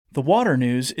The Water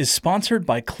News is sponsored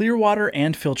by Clearwater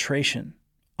and Filtration,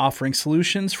 offering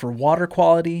solutions for water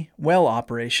quality, well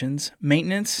operations,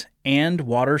 maintenance, and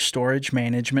water storage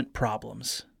management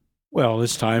problems. Well,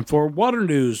 it's time for Water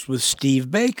News with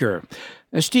Steve Baker.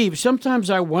 Now, Steve, sometimes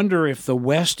I wonder if the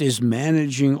West is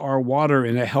managing our water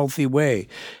in a healthy way.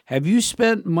 Have you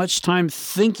spent much time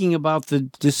thinking about the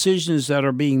decisions that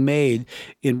are being made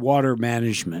in water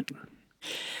management?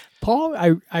 Paul,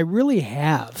 I really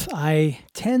have. I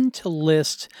tend to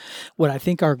list what I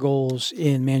think are goals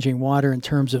in managing water in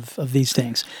terms of these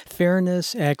things: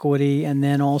 fairness, equity, and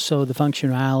then also the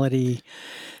functionality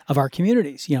of our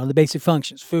communities. You know, the basic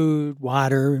functions: food,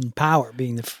 water, and power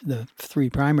being the three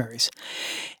primaries.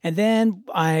 And then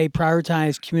I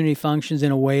prioritize community functions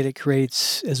in a way that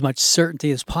creates as much certainty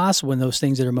as possible in those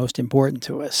things that are most important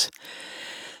to us.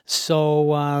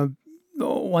 So,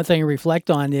 one thing to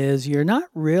reflect on is you're not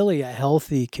really a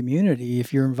healthy community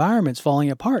if your environment's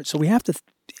falling apart. So we have to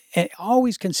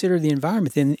always consider the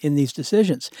environment in these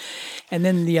decisions. And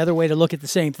then the other way to look at the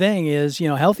same thing is,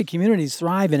 healthy communities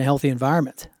thrive in a healthy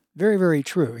environment. Very, very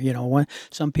true.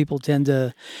 Some people tend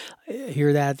to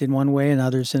hear that in one way and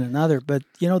others in another. But,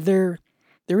 there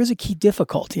is a key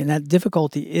difficulty, and that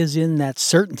difficulty is in that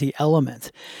certainty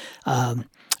element.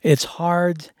 It's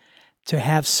hard to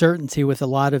have certainty with a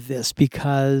lot of this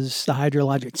because the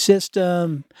hydrologic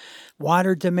system,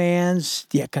 water demands,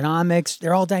 the economics,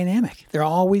 they're all dynamic. They're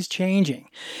always changing.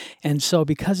 And so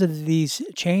because of these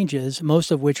changes,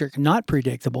 most of which are not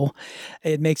predictable,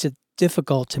 it makes it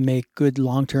difficult to make good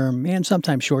long-term and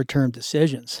sometimes short-term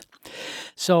decisions.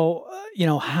 So,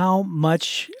 how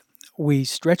much we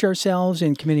stretch ourselves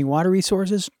in committing water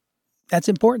resources, that's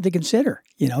important to consider,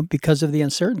 because of the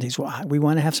uncertainties. We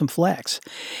want to have some flex.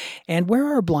 And where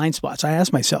are our blind spots? I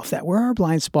ask myself that. Where are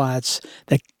blind spots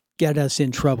that get us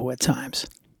in trouble at times?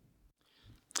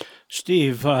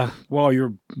 Steve,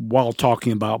 while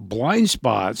talking about blind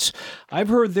spots, I've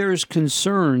heard there's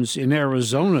concerns in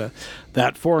Arizona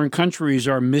that foreign countries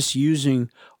are misusing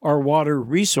our water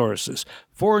resources.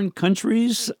 Foreign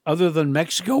countries other than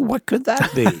Mexico? What could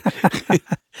that be?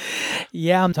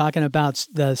 Yeah, I'm talking about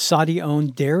the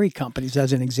Saudi-owned dairy companies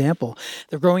as an example.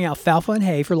 They're growing alfalfa and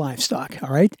hay for livestock, all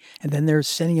right? And then they're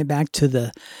sending it back to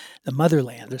the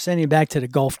motherland. They're sending it back to the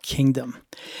Gulf Kingdom.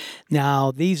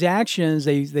 Now, these actions,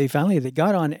 they finally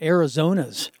got on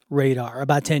Arizona's radar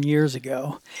about 10 years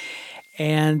ago.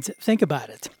 And think about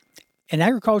it. An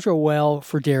agricultural well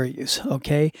for dairy use,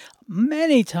 okay?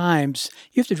 Many times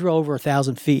you have to drill over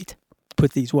 1,000 feet to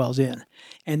put these wells in.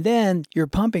 And then you're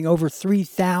pumping over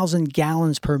 3,000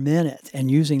 gallons per minute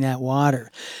and using that water.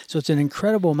 So it's an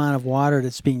incredible amount of water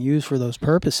that's being used for those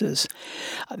purposes.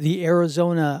 The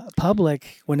Arizona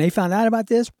public, when they found out about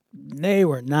this, they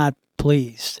were not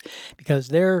pleased because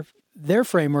their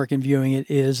framework in viewing it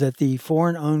is that the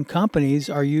foreign-owned companies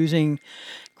are using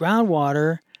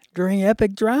groundwater during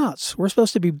epic droughts. We're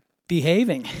supposed to be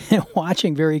behaving and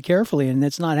watching very carefully, and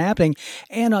it's not happening.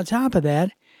 And on top of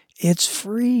that, it's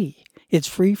free. It's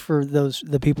free for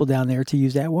the people down there to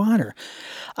use that water.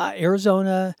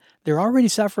 Arizona, they're already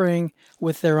suffering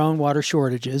with their own water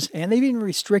shortages, and they've even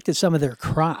restricted some of their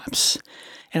crops.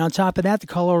 And on top of that, the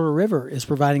Colorado River is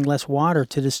providing less water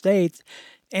to the state,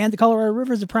 and the Colorado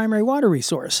River is the primary water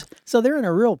resource. So they're in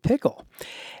a real pickle.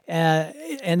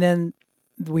 And then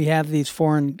we have these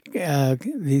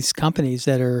these companies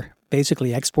that are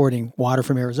basically exporting water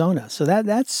from Arizona. So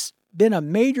that's been a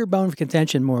major bone of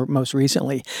contention most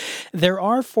recently. There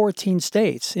are 14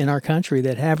 states in our country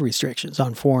that have restrictions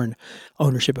on foreign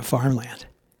ownership of farmland.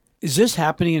 Is this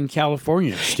happening in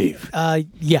California, Steve?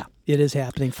 Yeah, it is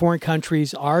happening. Foreign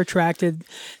countries are attracted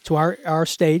to our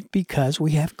state because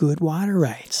we have good water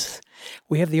rights.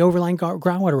 We have the overlying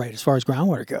groundwater right as far as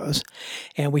groundwater goes.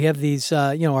 And we have these,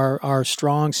 our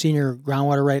strong senior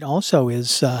groundwater right also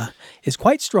is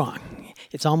quite strong.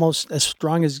 It's almost as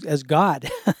strong as God,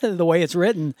 the way it's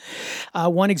written.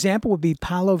 One example would be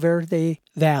Palo Verde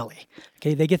Valley.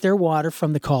 Okay, they get their water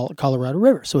from the Colorado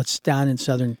River, so it's down in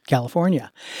Southern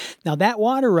California. Now, that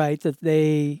water right that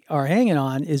they are hanging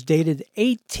on is dated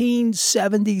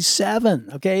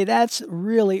 1877. Okay, that's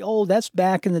really old. That's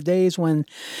back in the days when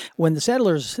the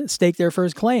settlers staked their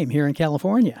first claim here in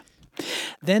California.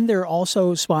 Then there are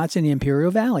also spots in the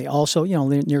Imperial Valley, also,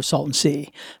 near Salton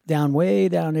Sea, way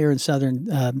down there in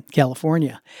Southern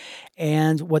California.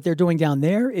 And what they're doing down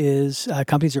there is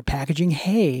companies are packaging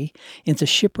hay into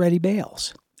ship-ready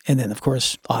bales. And then, of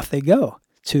course, off they go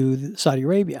to Saudi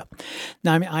Arabia.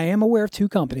 Now, I am aware of two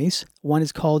companies. One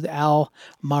is called Al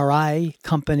Marai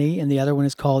Company, and the other one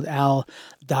is called Al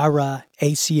Dara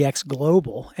ACX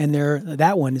Global. And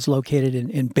that one is located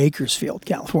in Bakersfield,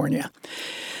 California.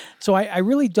 So I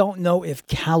really don't know if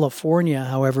California,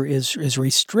 however, is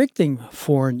restricting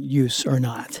foreign use or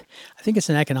not. I think it's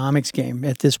an economics game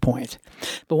at this point.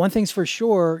 But one thing's for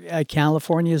sure,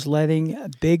 California is letting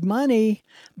big money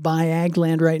buy ag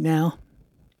land right now.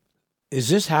 Is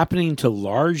this happening to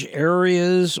large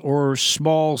areas or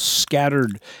small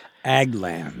scattered ag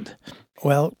land?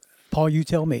 Well, Paul, you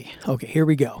tell me. Okay, here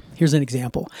we go. Here's an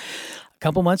example. A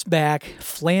couple months back,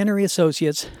 Flannery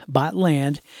Associates bought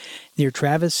land near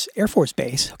Travis Air Force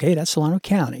Base. Okay, that's Solano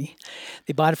County.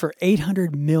 They bought it for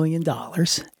 $800 million.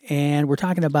 And we're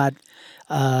talking about,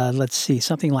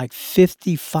 something like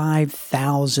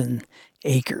 55,000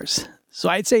 acres. So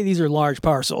I'd say these are large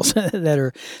parcels that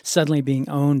are suddenly being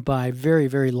owned by very,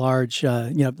 very large,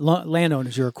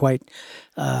 landowners who are quite,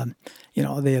 they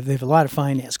have a lot of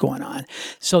finance going on.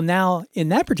 So now in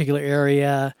that particular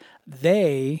area,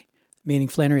 they, meaning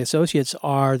Flannery Associates,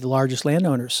 are the largest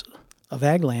landowners of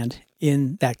ag land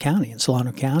in that county, in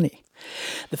Solano County.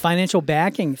 The financial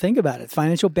backing, think about it,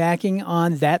 financial backing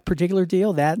on that particular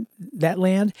deal, that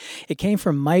land, it came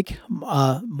from Mike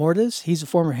Mortis. He's the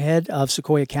former head of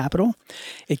Sequoia Capital.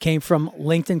 It came from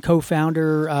LinkedIn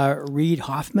co-founder Reid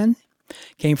Hoffman.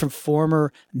 Came from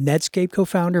former Netscape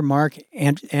co-founder Mark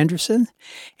Anderson,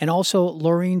 and also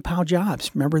Laureen Powell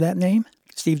Jobs. Remember that name?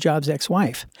 Steve Jobs'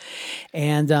 ex-wife.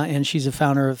 And she's a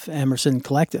founder of Emerson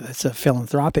Collective. It's a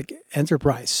philanthropic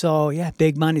enterprise. So, yeah,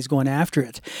 big money's going after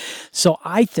it. So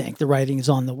I think the writing is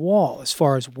on the wall as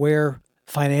far as where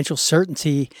financial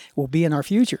certainty will be in our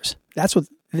futures. That's what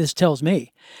this tells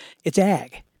me. It's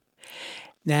ag.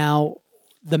 Now,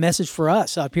 the message for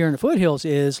us up here in the foothills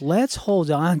is let's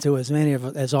hold on to as many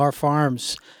of our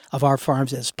farms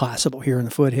as possible here in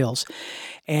the foothills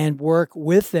and work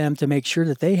with them to make sure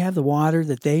that they have the water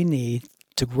that they need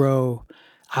to grow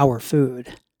our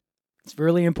food. It's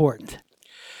really important.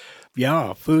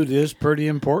 Yeah, food is pretty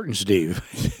important, Steve.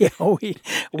 Yeah,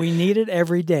 we need it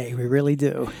every day. We really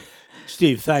do.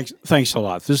 Steve, thanks a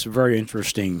lot. This is a very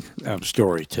interesting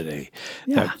story today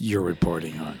that you're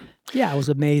reporting on. Yeah, I was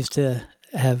amazed to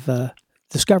have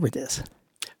discovered this.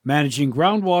 Managing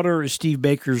groundwater is Steve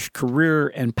Baker's career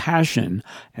and passion,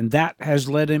 and that has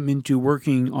led him into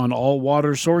working on all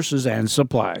water sources and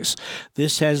supplies.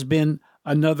 This has been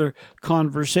another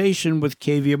conversation with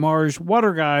KVMR's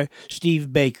water guy,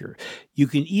 Steve Baker. You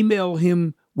can email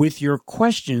him with your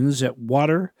questions at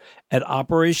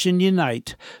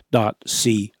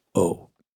water@operationunite.co.